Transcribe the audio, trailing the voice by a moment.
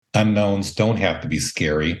unknowns don't have to be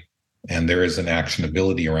scary, and there is an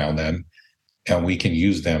actionability around them. And we can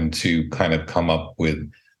use them to kind of come up with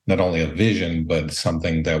not only a vision, but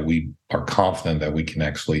something that we are confident that we can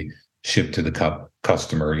actually ship to the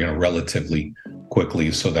customer, relatively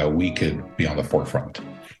quickly so that we could be on the forefront.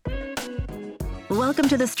 Welcome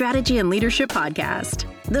to the Strategy and Leadership Podcast,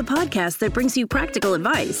 the podcast that brings you practical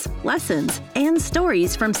advice, lessons, and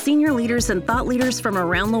stories from senior leaders and thought leaders from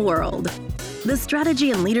around the world. The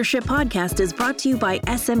Strategy and Leadership Podcast is brought to you by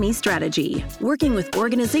SME Strategy, working with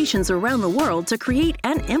organizations around the world to create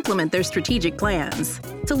and implement their strategic plans.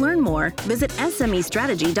 To learn more, visit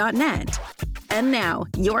SMEstrategy.net. And now,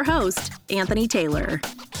 your host, Anthony Taylor.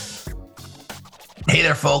 Hey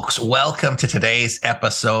there, folks. Welcome to today's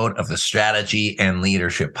episode of the Strategy and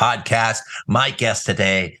Leadership Podcast. My guest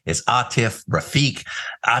today is Atif Rafiq.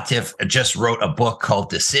 Atif just wrote a book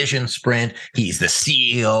called Decision Sprint. He's the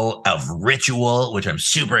CEO of Ritual, which I'm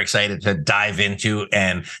super excited to dive into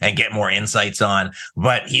and get more insights on.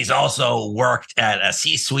 But he's also worked at a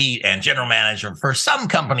C-suite and general manager for some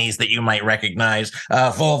companies that you might recognize,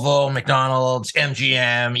 Volvo, McDonald's,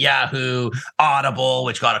 MGM, Yahoo, Audible,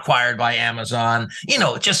 which got acquired by Amazon.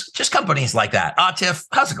 Just companies like that. Atif,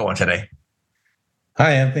 how's it going today?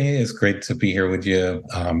 Hi, Anthony. It's great to be here with you.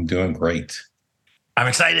 I'm doing great. I'm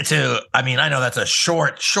excited to. I know that's a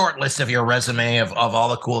short list of your resume of all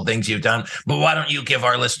the cool things you've done, but why don't you give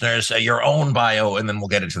our listeners your own bio, and then we'll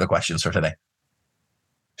get into the questions for today.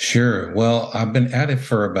 Sure. Well, I've been at it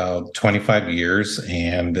for about 25 years,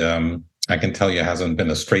 and I can tell you it hasn't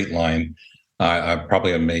been a straight line. I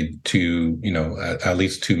probably have made at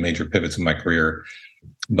least two major pivots in my career.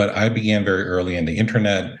 But I began very early in the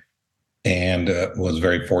internet and was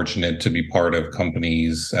very fortunate to be part of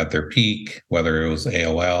companies at their peak, whether it was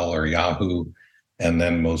AOL or Yahoo, and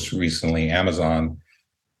then most recently Amazon.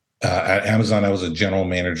 At Amazon, I was a general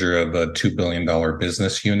manager of a $2 billion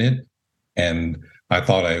business unit, and I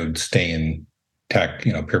thought I would stay in tech,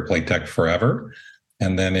 pure play tech forever.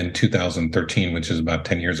 And then in 2013, which is about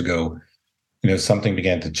 10 years ago, something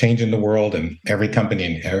began to change in the world, and every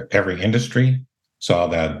company in every industry saw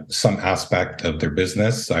that some aspect of their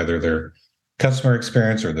business, either their customer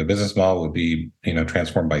experience or the business model, would be,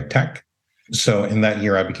 transformed by tech. So in that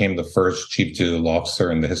year, I became the first chief digital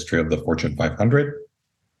officer in the history of the Fortune 500.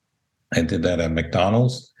 I did that at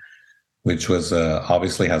McDonald's, which was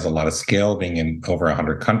obviously has a lot of scale, being in over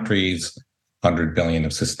 100 countries, 100 billion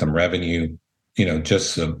of system revenue,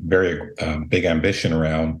 just a very big ambition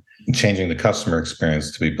around changing the customer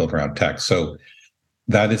experience to be built around tech. So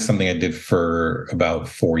that is something I did for about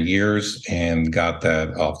 4 years and got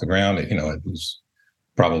that off the ground. It was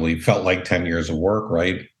probably felt like 10 years of work,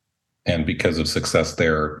 right? And because of success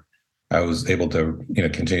there, I was able to,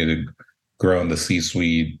 continue to grow in the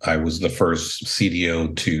C-suite. I was the first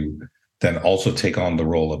CDO to then also take on the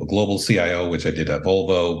role of a global CIO, which I did at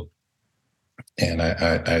Volvo. And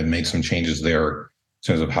I made some changes there in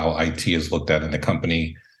terms of how IT is looked at in the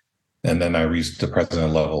company. And then I reached the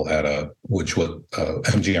president level at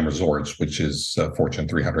MGM Resorts, which is a Fortune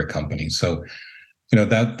 300 company. So,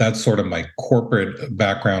 that's sort of my corporate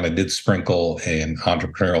background. I did sprinkle an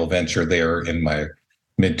entrepreneurial venture there in my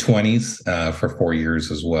mid-20s for 4 years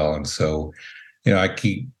as well. And so, I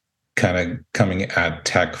keep kind of coming at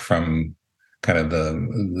tech from kind of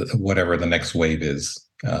the whatever the next wave is.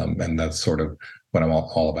 And that's sort of what I'm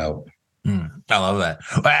all about. I love that.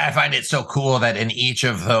 I find it so cool that in each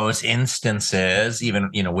of those instances,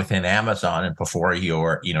 even, within Amazon and before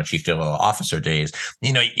your, chief digital officer days,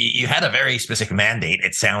 you had a very specific mandate,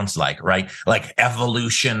 it sounds like, right? Like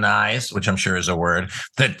evolutionize, which I'm sure is a word,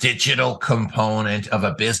 the digital component of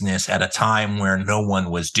a business at a time where no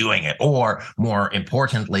one was doing it. Or more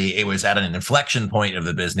importantly, it was at an inflection point of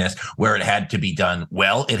the business where it had to be done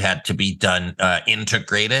well, it had to be done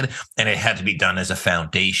integrated, and it had to be done as a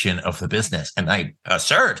foundation of the business. And I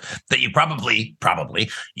assert that you probably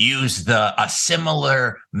use a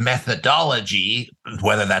similar methodology,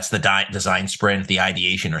 whether that's the design sprint, the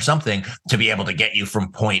ideation, or something, to be able to get you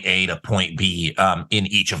from point A to point B in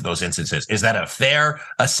each of those instances. Is that a fair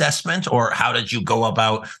assessment, or how did you go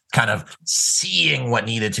about kind of seeing what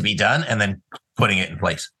needed to be done and then putting it in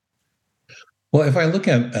place? Well, if I look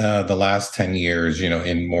at the last 10 years,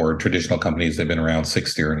 in more traditional companies, they've been around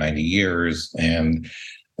 60 or 90 years, and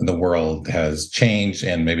the world has changed,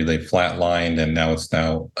 and maybe they flatlined, and now it's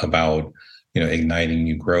about, igniting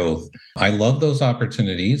new growth. I love those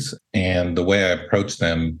opportunities. And the way I approach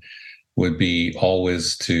them would be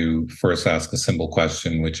always to first ask a simple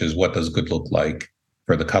question, which is, what does good look like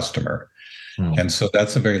for the customer? And so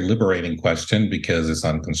that's a very liberating question because it's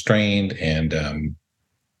unconstrained, and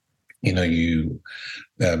you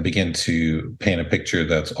begin to paint a picture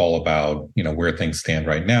that's all about, where things stand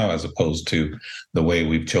right now, as opposed to the way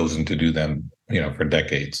we've chosen to do them, for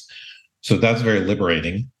decades. So that's very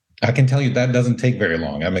liberating. I can tell you that doesn't take very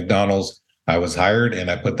long. At McDonald's, I was hired and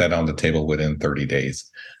I put that on the table within 30 days.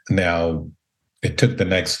 Now, it took the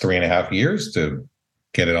next 3.5 years to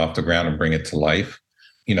get it off the ground and bring it to life,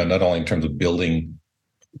 not only in terms of building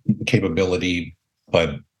capability,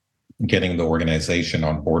 but getting the organization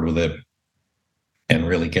on board with it and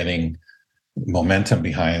really getting momentum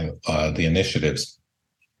behind the initiatives.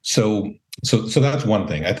 So that's one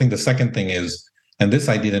thing. I think the second thing is, and this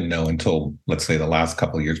I didn't know until, let's say, the last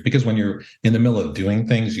couple of years, because when you're in the middle of doing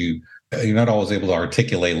things, you're not always able to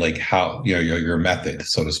articulate like how, your method,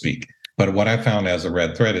 so to speak. But what I found as a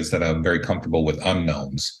red thread is that I'm very comfortable with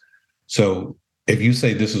unknowns. So if you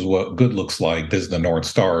say this is what good looks like, this is the North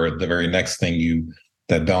Star, the very next thing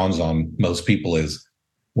that dawns on most people is,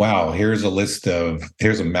 wow, here's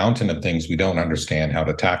a mountain of things we don't understand how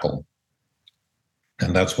to tackle.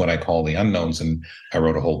 And that's what I call the unknowns. And I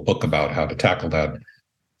wrote a whole book about how to tackle that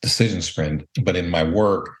decision sprint. But in my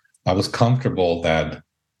work, I was comfortable that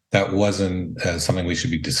that wasn't something we should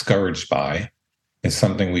be discouraged by. It's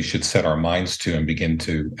something we should set our minds to and begin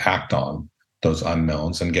to act on those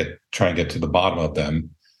unknowns and try and get to the bottom of them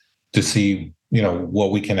to see,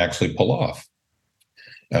 what we can actually pull off.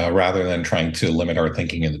 Rather than trying to limit our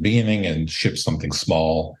thinking in the beginning and ship something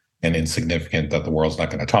small and insignificant that the world's not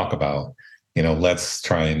going to talk about. Let's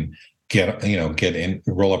try and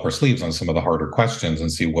roll up our sleeves on some of the harder questions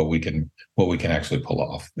and see what we can actually pull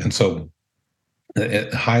off. And so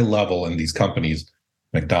at high level in these companies,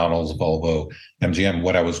 McDonald's, Volvo, MGM,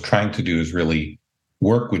 what I was trying to do is really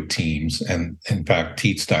work with teams and, in fact,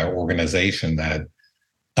 teach the organization that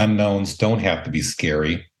unknowns don't have to be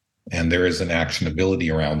scary, and there is an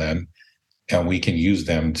actionability around them, and we can use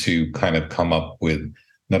them to kind of come up with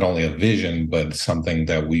not only a vision, but something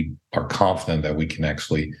that we are confident that we can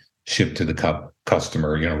actually ship to the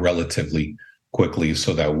customer, relatively quickly,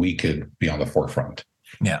 so that we could be on the forefront.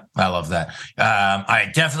 Yeah, I love that.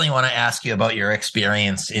 I definitely want to ask you about your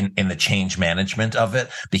experience in the change management of it,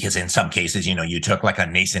 because in some cases, you took like a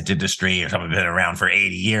nascent industry or something been around for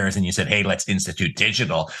 80 years and you said, hey, let's institute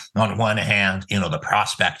digital. On one hand, the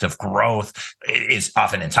prospect of growth is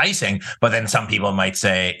often enticing, but then some people might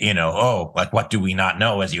say, oh, like, what do we not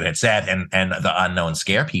know, as you had said, and the unknown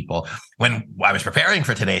scare people. When I was preparing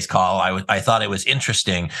for today's call, I thought it was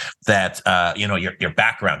interesting that, your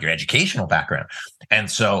background, your educational background. And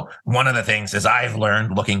so one of the things, as I've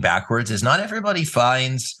learned looking backwards, is not everybody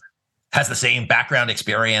has the same background,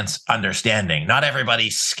 experience, understanding. Not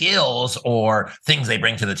everybody's skills or things they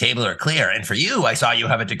bring to the table are clear. And for you, I saw you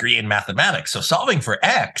have a degree in mathematics. So solving for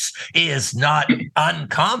X is not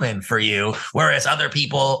uncommon for you, whereas other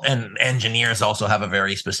people and engineers also have a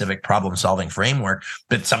very specific problem-solving framework,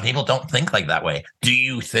 but some people don't think like that way. Do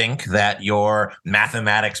you think that your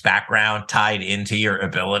mathematics background tied into your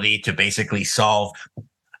ability to basically solve?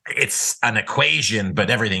 It's an equation, but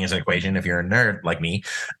everything is an equation if you're a nerd like me.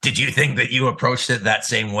 Did you think that you approached it that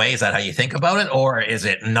same way? Is that how you think about it? Or is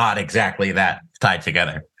it not exactly that tied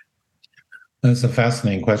together? That's a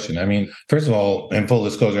fascinating question. I mean, first of all, in full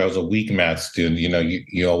disclosure, I was a weak math student.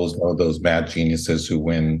 You always know those math geniuses who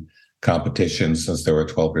win competitions since they were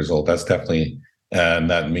 12 years old. That's definitely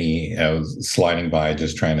not me. I was sliding by,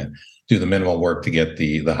 just trying to do the minimal work to get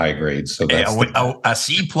the high grades. So that's a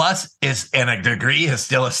C plus is, and a degree is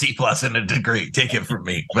still a C plus and a degree. Take it from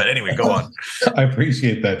me. But anyway, go on. I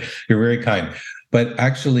appreciate that. You're very kind. But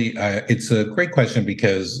actually, it's a great question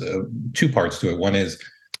because two parts to it. One is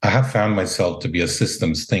I have found myself to be a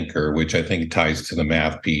systems thinker, which I think ties to the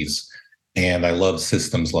math piece. And I love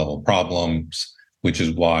systems level problems, which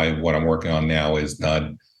is why what I'm working on now is not,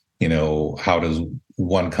 how does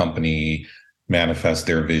one company manifest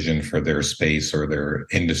their vision for their space or their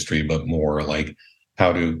industry, but more like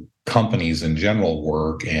how do companies in general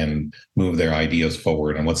work and move their ideas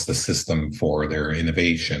forward, and what's the system for their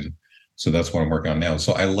innovation. So that's what I'm working on now.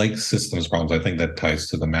 So I like systems problems. I think that ties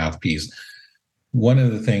to the math piece. One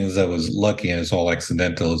of the things I was lucky, and it's all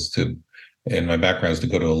accidental, in my background is to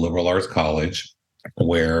go to a liberal arts college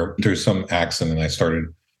where there's some accident I started.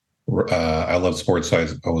 I love sports, so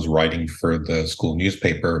I was writing for the school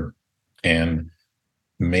newspaper. And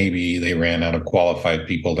maybe they ran out of qualified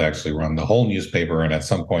people to actually run the whole newspaper. And at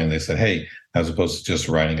some point they said, hey, as opposed to just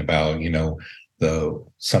writing about, the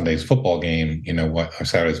Sunday's football game, or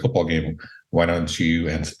Saturday's football game, why don't you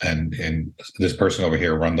and this person over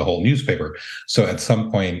here run the whole newspaper? So at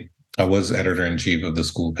some point I was editor-in-chief of the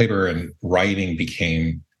school paper, and writing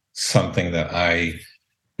became something that I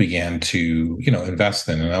began to, invest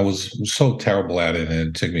in. And I was so terrible at it. And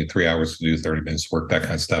it took me 3 hours to do 30 minutes work, that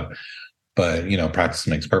kind of stuff. But, practice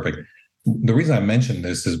makes perfect. The reason I mentioned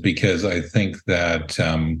this is because I think that,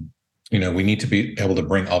 we need to be able to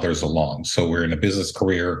bring others along. So we're in a business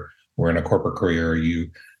career, we're in a corporate career, you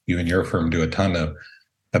and your firm do a ton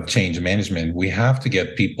of change management. We have to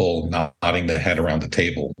get people nodding their head around the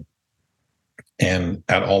table and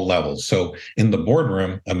at all levels. So in the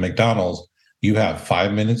boardroom at McDonald's, you have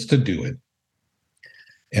 5 minutes to do it.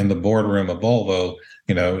 In the boardroom of Volvo,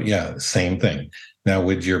 same thing. Now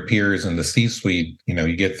with your peers in the C-suite,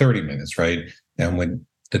 you get 30 minutes, right? And with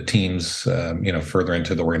the teams, further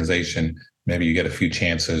into the organization, maybe you get a few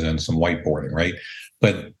chances and some whiteboarding, right?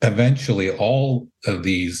 But eventually all of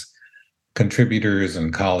these contributors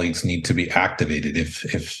and colleagues need to be activated.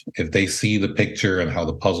 If they see the picture and how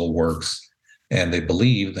the puzzle works and they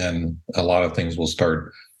believe, then a lot of things will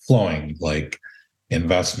start flowing, like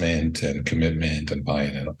investment and commitment and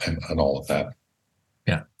buy-in and all of that.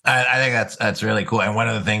 Yeah, I think that's really cool. And one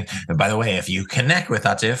of the things, by the way, if you connect with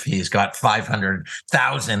Atif, he's got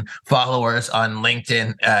 500,000 followers on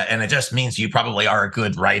LinkedIn, and it just means you probably are a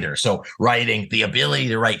good writer. So writing, the ability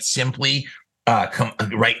to write simply,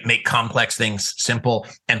 make complex things simple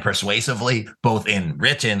and persuasively, both in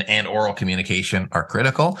written and oral communication, are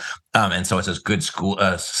critical. And so it's a good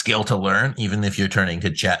skill to learn, even if you're turning to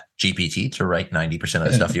Chat GPT to write 90% of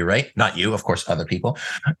the stuff you write. Not you, of course, other people.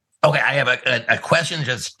 Okay, I have a question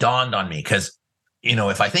just dawned on me because,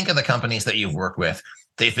 if I think of the companies that you've worked with,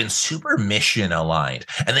 they've been super mission aligned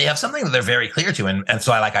and they have something that they're very clear to. And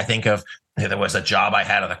so I think of, there was a job I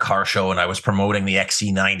had at a car show and I was promoting the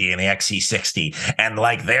XC90 and the XC60. And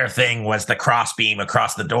their thing was the crossbeam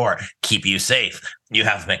across the door, keep you safe. You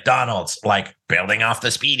have McDonald's, building off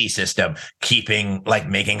the Speedy system,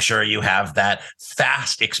 making sure you have that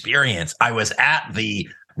fast experience. I was at the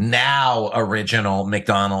now original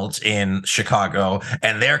McDonald's in Chicago,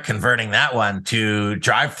 and they're converting that one to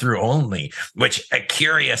drive-through only, which I'm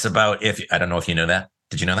curious about. I don't know if you know that.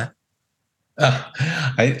 Did you know that?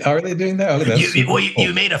 Are they doing that? Oh,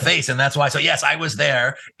 you made a face, and that's why. So yes, I was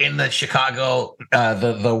there in the Chicago,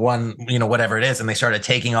 the one, whatever it is, and they started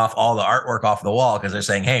taking off all the artwork off the wall because they're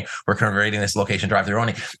saying, "Hey, we're converting this location drive-through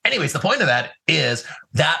only." Anyways, the point of that is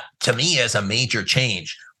that to me is a major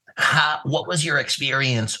change. What was your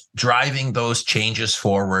experience driving those changes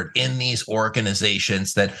forward in these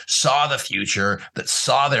organizations that saw the future, that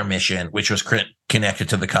saw their mission, which was connected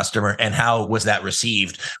to the customer, and how was that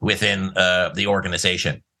received within the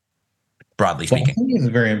organization, broadly speaking? Well, I think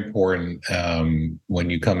it's very important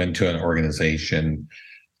when you come into an organization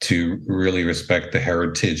to really respect the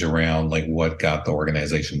heritage around what got the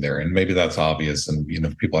organization there. And maybe that's obvious, and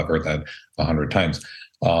people have heard that 100 times.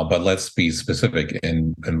 But let's be specific.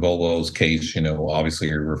 In Volvo's case, obviously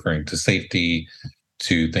you're referring to safety,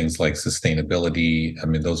 to things like sustainability. I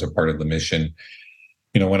mean, those are part of the mission.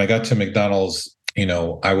 When I got to McDonald's,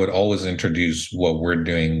 I would always introduce what we're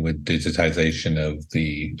doing with digitization of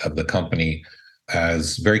the company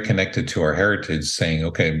as very connected to our heritage, saying,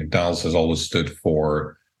 okay, McDonald's has always stood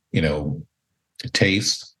for,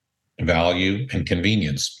 taste, value, and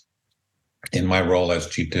convenience. In my role as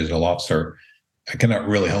Chief Digital Officer, I cannot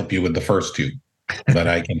really help you with the first two, but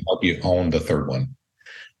I can help you own the third one.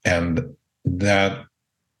 And that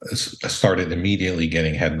started immediately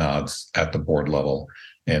getting head nods at the board level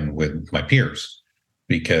and with my peers,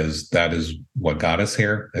 because that is what got us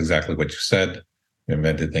here. Exactly what you said. We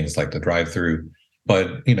invented things like the drive-through.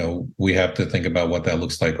 But, we have to think about what that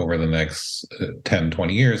looks like over the next 10,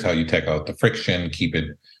 20 years, how you take out the friction, keep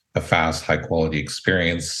it a fast, high quality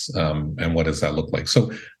experience. And what does that look like?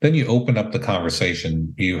 So then you open up the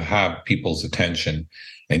conversation, you have people's attention,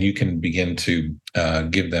 and you can begin to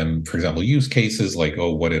give them, for example, use cases like,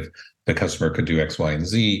 oh, what if the customer could do X, Y, and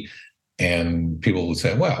Z? And people would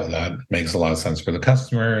say, well, that makes a lot of sense for the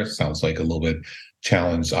customer. It sounds like a little bit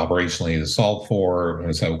challenged operationally to solve for. And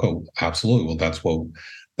I say, oh, absolutely. Well, that's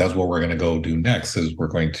what we're going to go do next, is we're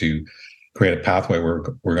going to create a pathway where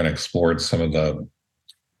we're going to explore some of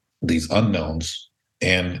these unknowns.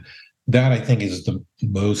 And that, I think, is the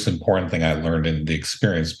most important thing I learned in the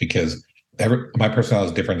experience, because my personality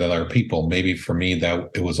is different than other people. Maybe for me, that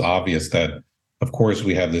it was obvious that, of course,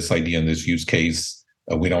 we have this idea and this use case.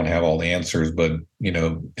 We don't have all the answers, but,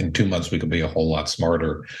 in 2 months, we could be a whole lot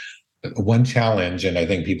smarter. One challenge, and I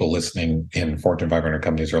think people listening in Fortune 500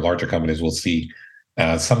 companies or larger companies will see,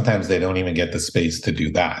 sometimes they don't even get the space to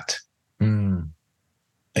do that.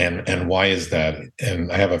 And why is that?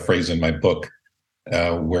 And I have a phrase in my book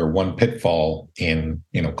where one pitfall in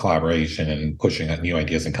collaboration and pushing out new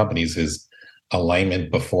ideas in companies is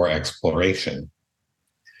alignment before exploration.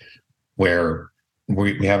 where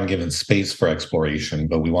we haven't given space for exploration,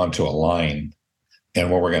 but we want to align. And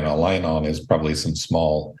what we're going to align on is probably some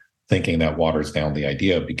small thinking that waters down the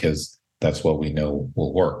idea, because that's what we know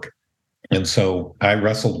will work. And so I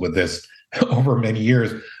wrestled with this over many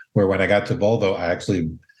years, where when I got to Volvo, I actually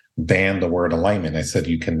banned the word alignment. I said,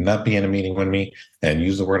 you cannot be in a meeting with me and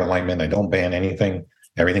use the word alignment. I don't ban anything.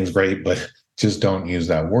 Everything's great, but just don't use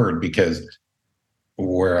that word, because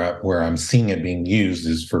where I'm seeing it being used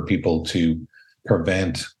is for people to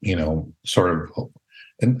prevent, sort of,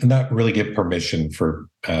 and not really give permission for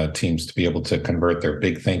teams to be able to convert their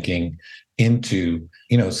big thinking into,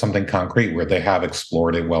 something concrete where they have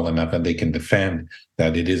explored it well enough and they can defend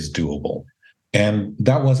that it is doable. And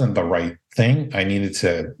that wasn't the right thing. I needed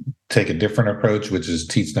to take a different approach, which is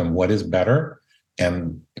teach them what is better.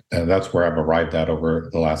 And that's where I've arrived at over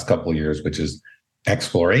the last couple of years, which is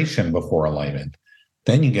exploration before alignment.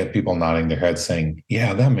 Then you get people nodding their heads saying,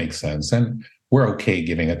 yeah, that makes sense. And we're okay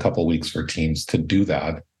giving a couple of weeks for teams to do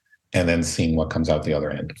that, and then seeing what comes out the other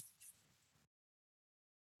end.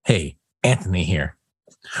 Hey, Anthony here.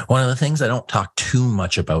 One of the things I don't talk too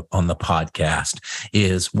much about on the podcast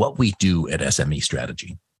is what we do at SME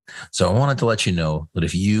Strategy. So I wanted to let you know that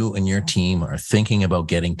if you and your team are thinking about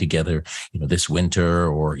getting together, this winter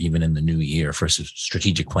or even in the new year for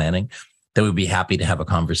strategic planning, that we'd be happy to have a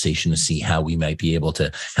conversation to see how we might be able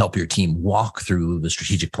to help your team walk through the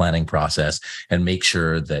strategic planning process and make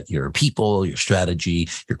sure that your people, your strategy,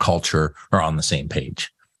 your culture are on the same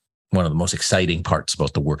page. One of the most exciting parts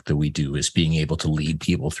about the work that we do is being able to lead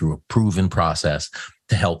people through a proven process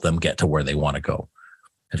to help them get to where they want to go.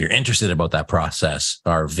 If you're interested about that process,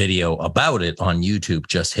 our video about it on YouTube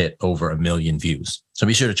just hit over 1 million views. So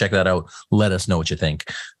be sure to check that out. Let us know what you think.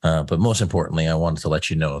 But most importantly, I wanted to let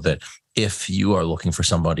you know that if you are looking for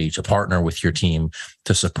somebody to partner with your team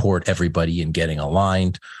to support everybody in getting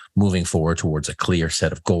aligned, moving forward towards a clear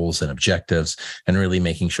set of goals and objectives, and really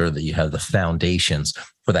making sure that you have the foundations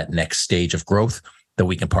for that next stage of growth, that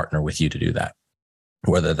we can partner with you to do that.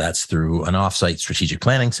 Whether that's through an offsite strategic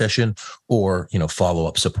planning session or,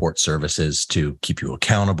 follow-up support services to keep you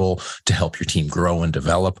accountable, to help your team grow and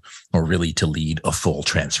develop, or really to lead a full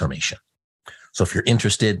transformation. So if you're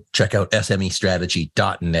interested, check out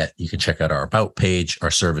smestrategy.net. You can check out our about page, our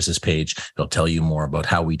services page. It'll tell you more about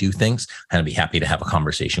how we do things, and I'd be happy to have a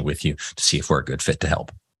conversation with you to see if we're a good fit to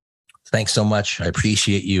help. Thanks so much. I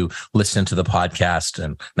appreciate you listening to the podcast.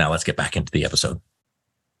 And now let's get back into the episode.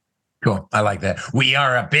 Cool. I like that. We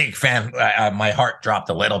are a big fan. My heart dropped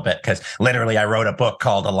a little bit because literally I wrote a book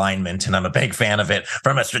called Alignment, and I'm a big fan of it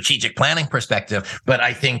from a strategic planning perspective. But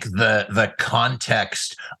I think the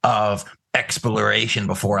context of exploration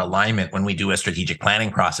before alignment, when we do a strategic planning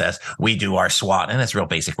process, we do our SWOT, and it's real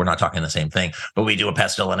basic. We're not talking the same thing, but we do a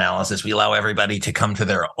pestle analysis. We allow everybody to come to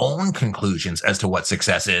their own conclusions as to what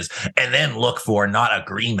success is, and then look for not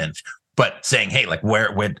agreement, but saying, hey, like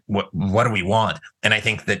what do we want? And I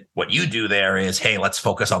think that what you do there is, hey, let's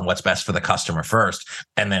focus on what's best for the customer first,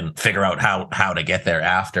 and then figure out how to get there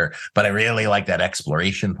after. But I really like that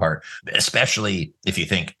exploration part, especially if you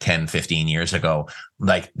think 10, 15 years ago,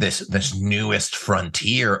 like this newest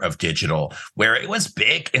frontier of digital, where it was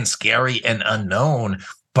big and scary and unknown,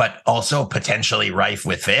 but also potentially rife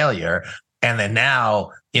with failure. And then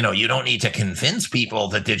now, you don't need to convince people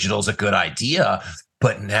that digital is a good idea.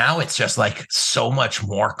 But now it's just like so much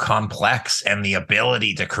more complex, and the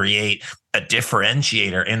ability to create a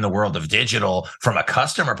differentiator in the world of digital from a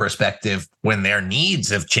customer perspective when their needs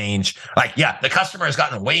have changed. Like, yeah, the customer has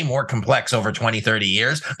gotten way more complex over 20, 30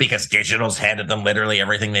 years because digital's handed them literally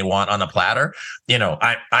everything they want on a platter.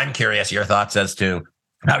 I'm curious your thoughts as to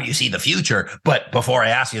how you see the future. But before I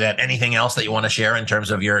ask you that, anything else that you want to share in terms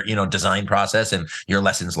of your, design process and your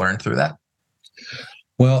lessons learned through that?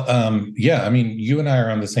 Well, yeah, you and I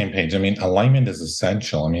are on the same page. Alignment is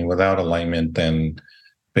essential. Without alignment, then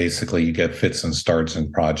basically you get fits and starts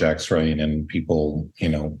in projects, right? And people,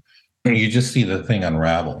 you just see the thing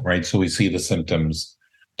unravel, right? So we see the symptoms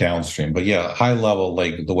downstream. But yeah, high level,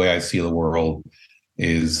 like the way I see the world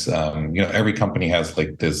is, every company has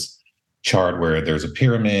like this chart where there's a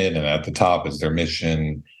pyramid, and at the top is their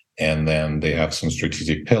mission. And then they have some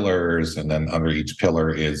strategic pillars. And then under each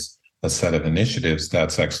pillar is a set of initiatives.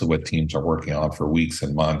 That's actually what teams are working on for weeks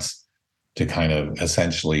and months to kind of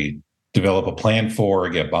essentially develop a plan for,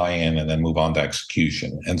 get buy-in, and then move on to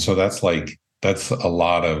execution. And so that's a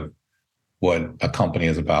lot of what a company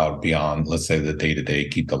is about beyond, let's say, the day-to-day,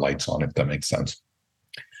 keep the lights on, if that makes sense.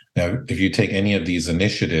 Now, if you take any of these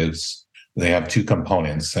initiatives, they have two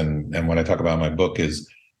components. And what I talk about in my book is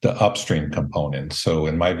the upstream component. So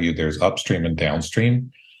in my view, there's upstream and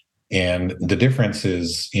downstream. And the difference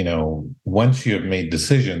is, once you have made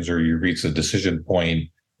decisions or you reach a decision point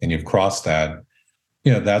and you've crossed that,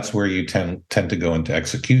 that's where you tend to go into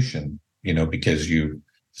execution, because you've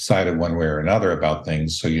decided one way or another about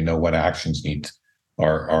things. So what actions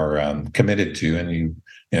are committed to, and you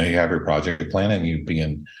have your project plan and you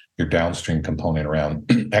begin your downstream component around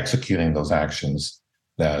executing those actions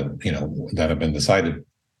that have been decided.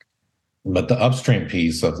 But the upstream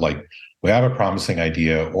piece of like, we have a promising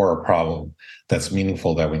idea or a problem that's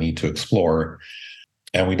meaningful that we need to explore,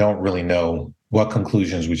 and we don't really know what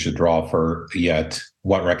conclusions we should draw for yet,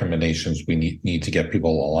 what recommendations we need to get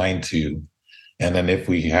people aligned to. And then if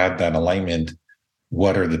we had that alignment,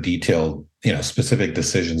 what are the detailed, specific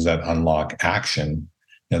decisions that unlock action?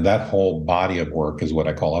 And that whole body of work is what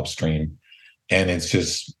I call upstream. And it's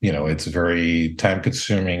just, it's very time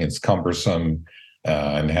consuming, it's cumbersome,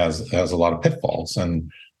 and has a lot of pitfalls.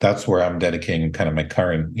 And that's where I'm dedicating kind of my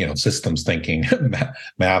current, systems thinking,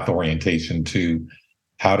 math orientation to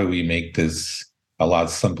how do we make this a lot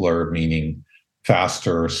simpler, meaning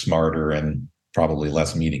faster, smarter, and probably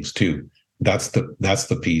less meetings too. That's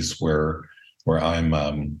the piece where I'm,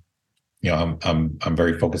 I'm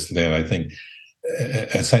very focused today. And I think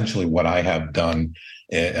essentially what I have done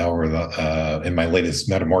in my latest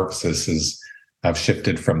metamorphosis is I've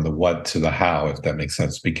shifted from the what to the how, if that makes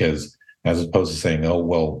sense, because as opposed to saying, oh,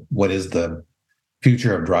 well, what is the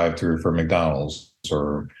future of drive-through for McDonald's?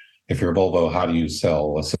 Or if you're a Volvo, how do you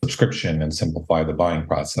sell a subscription and simplify the buying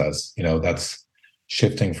process? That's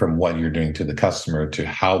shifting from what you're doing to the customer to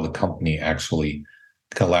how the company actually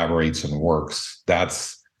collaborates and works.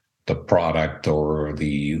 That's the product, or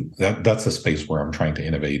that's the space where I'm trying to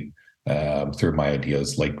innovate through my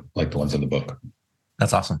ideas, like the ones in the book.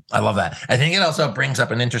 That's awesome. I love that. I think it also brings up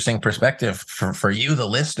an interesting perspective for you, the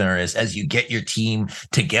listener, is as you get your team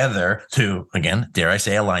together to, again, dare I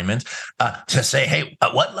say, alignment, to say, hey,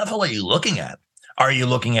 at what level are you looking at? Are you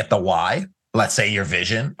looking at the why? Let's say your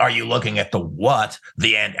vision. Are you looking at the what,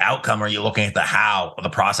 the end outcome? Are you looking at the how, the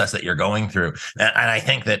process that you're going through? And I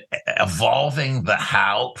think that evolving the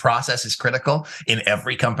how process is critical in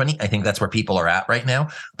every company. I think that's where people are at right now.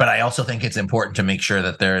 But I also think it's important to make sure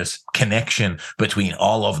that there's connection between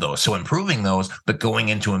all of those. So improving those, but going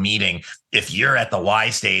into a meeting, if you're at the why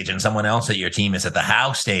stage and someone else at your team is at the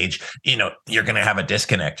how stage, you're going to have a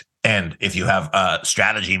disconnect. And if you have a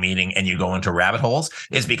strategy meeting and you go into rabbit holes,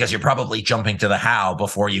 it's because you're probably jumping to the how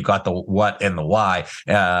before you got the what and the why.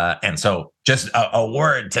 And so just a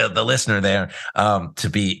word to the listener there to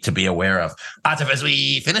be aware of. Atif, as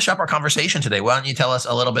we finish up our conversation today, why don't you tell us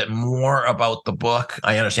a little bit more about the book?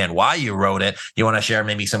 I understand why you wrote it. You want to share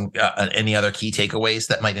maybe some any other key takeaways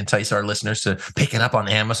that might entice our listeners to pick it up on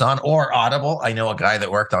Amazon or Audible? I know a guy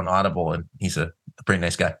that worked on Audible, and he's a pretty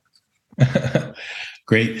nice guy.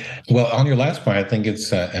 Great. Well, on your last point, I think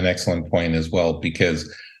it's an excellent point as well,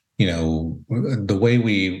 because, the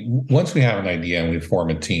way once we have an idea and we form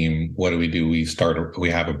a team, what do? We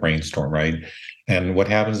have a brainstorm, right? And what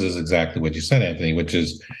happens is exactly what you said, Anthony, which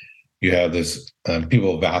is you have this,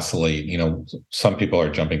 people vacillate, some people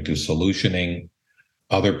are jumping to solutioning.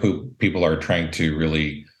 Other people are trying to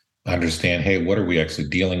really understand, hey, what are we actually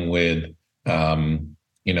dealing with?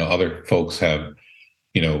 Other folks have,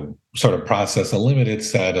 sort of process a limited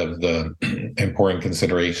set of the important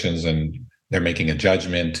considerations and they're making a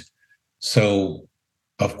judgment. So,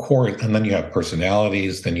 of course, and then you have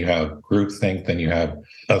personalities, then you have groupthink, then you have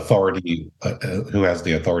authority, who has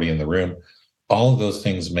the authority in the room. All of those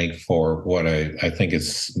things make for what I think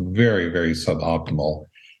is very, very suboptimal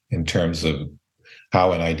in terms of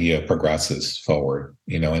how an idea progresses forward,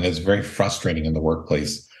 and it's very frustrating in the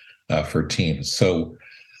workplace for teams. So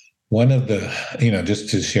one of the, just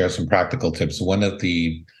to share some practical tips, one of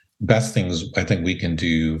the best things I think we can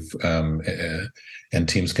do and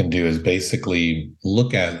teams can do is basically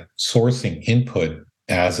look at sourcing input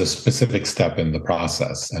as a specific step in the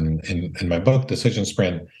process. And in my book, Decision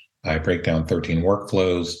Sprint, I break down 13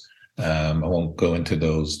 workflows. I won't go into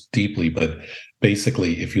those deeply, but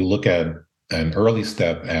basically, if you look at an early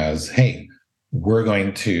step as, hey, we're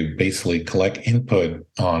going to basically collect input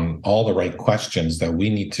on all the right questions that we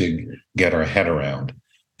need to get our head around.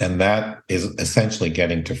 And that is essentially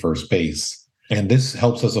getting to first base. And this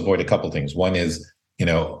helps us avoid a couple of things. One is,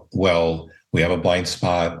 we have a blind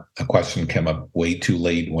spot. A question came up way too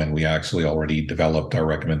late when we actually already developed our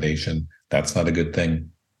recommendation. That's not a good thing.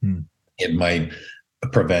 It might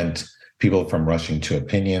prevent people from rushing to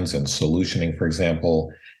opinions and solutioning, for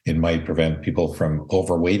example. It might prevent people from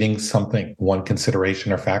overweighting one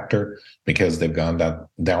consideration or factor, because they've gone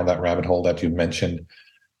down that rabbit hole that you've mentioned.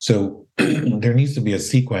 So there needs to be a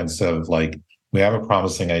sequence of we have a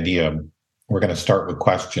promising idea. We're going to start with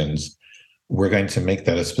questions. We're going to make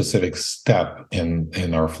that a specific step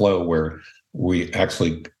in our flow where we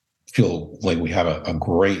actually feel like we have a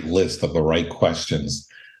great list of the right questions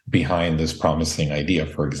behind this promising idea,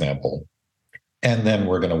 for example. And then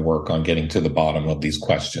we're going to work on getting to the bottom of these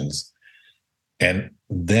questions. And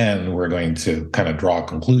then we're going to kind of draw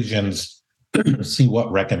conclusions, see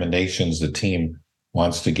what recommendations the team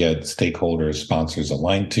wants to get stakeholders, sponsors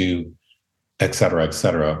aligned to, et cetera, et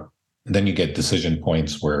cetera. And then you get decision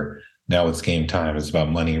points where now it's game time. It's about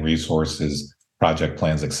money, resources, project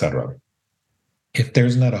plans, et cetera. If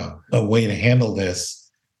there's not a way to handle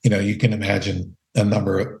this, you can imagine a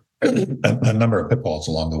number of pitfalls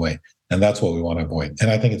along the way. And that's what we want to avoid.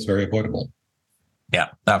 And I think it's very avoidable. Yeah,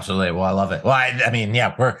 absolutely. Well, I love it. Well, I mean,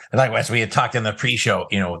 yeah, we're like, as we had talked in the pre-show,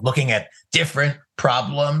 looking at different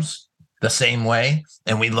problems the same way.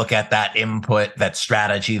 And we look at that input, that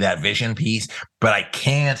strategy, that vision piece. But I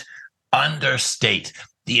can't understate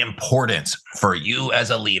the importance for you as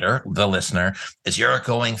a leader, the listener, as you're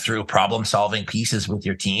going through problem-solving pieces with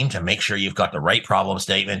your team to make sure you've got the right problem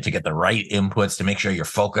statement, to get the right inputs, to make sure you're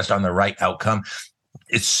focused on the right outcome.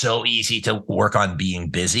 It's so easy to work on being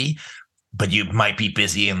busy, but you might be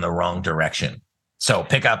busy in the wrong direction. So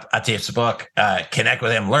pick up Atif's book, connect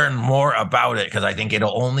with him, learn more about it, because I think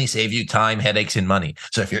it'll only save you time, headaches, and money.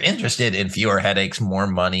 So if you're interested in fewer headaches, more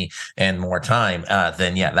money, and more time,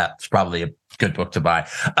 then yeah, that's probably a good book to buy.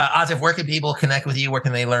 Atif, where can people connect with you? Where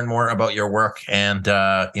can they learn more about your work and,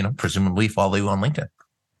 presumably follow you on LinkedIn?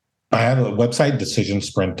 I have a website,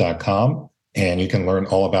 decisionsprint.com, and you can learn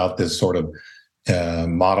all about this sort of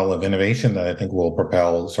model of innovation that I think will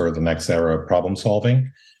propel sort of the next era of problem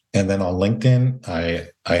solving. And then on LinkedIn,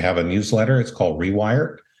 I have a newsletter. It's called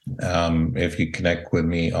Rewire. If you connect with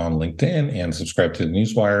me on LinkedIn and subscribe to the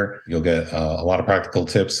newswire, you'll get a lot of practical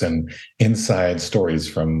tips and inside stories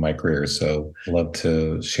from my career. So I'd love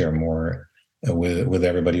to share more with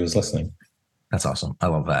everybody who's listening. That's awesome. I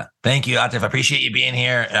love that. Thank you, Atif. I appreciate you being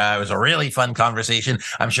here. It was a really fun conversation.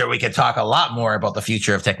 I'm sure we could talk a lot more about the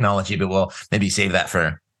future of technology, but we'll maybe save that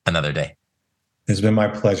for another day. It's been my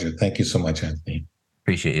pleasure. Thank you so much, Anthony.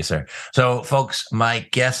 Appreciate you, sir. So, folks, my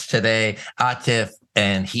guest today, Atif,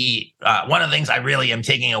 and he, one of the things I really am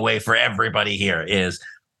taking away for everybody here is,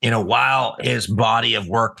 while his body of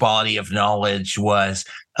work, body of knowledge was,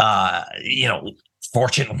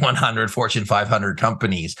 Fortune 100, Fortune 500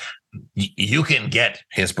 companies, you can get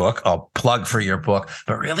his book. I'll plug for your book,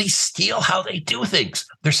 but really steal how they do things.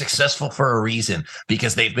 They're successful for a reason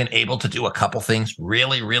because they've been able to do a couple things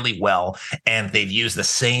really, really well, and they've used the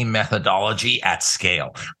same methodology at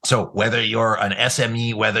scale. So whether you're an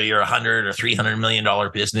SME, whether you're $100 or $300 million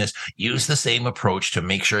business, use the same approach to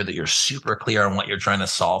make sure that you're super clear on what you're trying to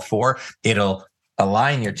solve for. It'll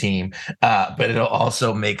align your team, but it'll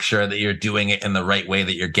also make sure that you're doing it in the right way,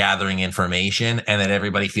 that you're gathering information, and that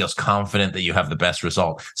everybody feels confident that you have the best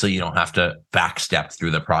result, so you don't have to backstep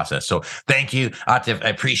through the process. So thank you, Atif. I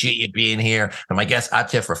appreciate you being here. And my guest,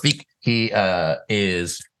 Atif Rafiq, he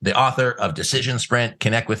is the author of Decision Sprint.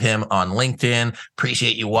 Connect with him on LinkedIn.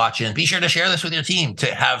 Appreciate you watching. Be sure to share this with your team to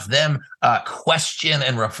have them question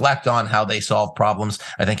and reflect on how they solve problems.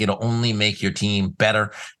 I think it'll only make your team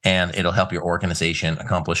better, and it'll help your organization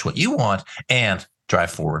accomplish what you want and drive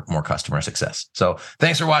forward more customer success. So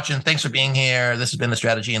thanks for watching. Thanks for being here. This has been the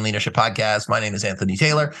Strategy and Leadership Podcast. My name is Anthony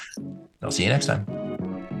Taylor. I'll see you next time.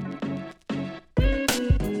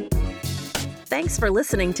 Thanks for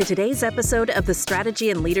listening to today's episode of the Strategy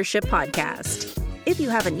and Leadership Podcast. If you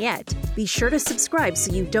haven't yet, be sure to subscribe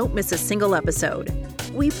so you don't miss a single episode.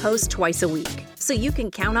 We post twice a week, so you can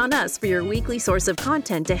count on us for your weekly source of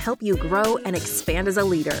content to help you grow and expand as a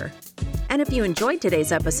leader. And if you enjoyed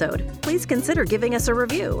today's episode, please consider giving us a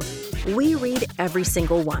review. We read every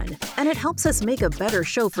single one, and it helps us make a better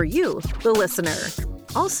show for you, the listener.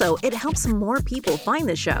 Also, it helps more people find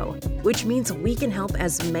the show, which means we can help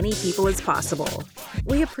as many people as possible.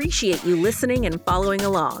 We appreciate you listening and following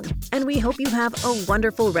along, and we hope you have a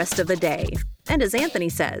wonderful rest of the day. And as Anthony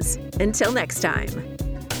says, until next time.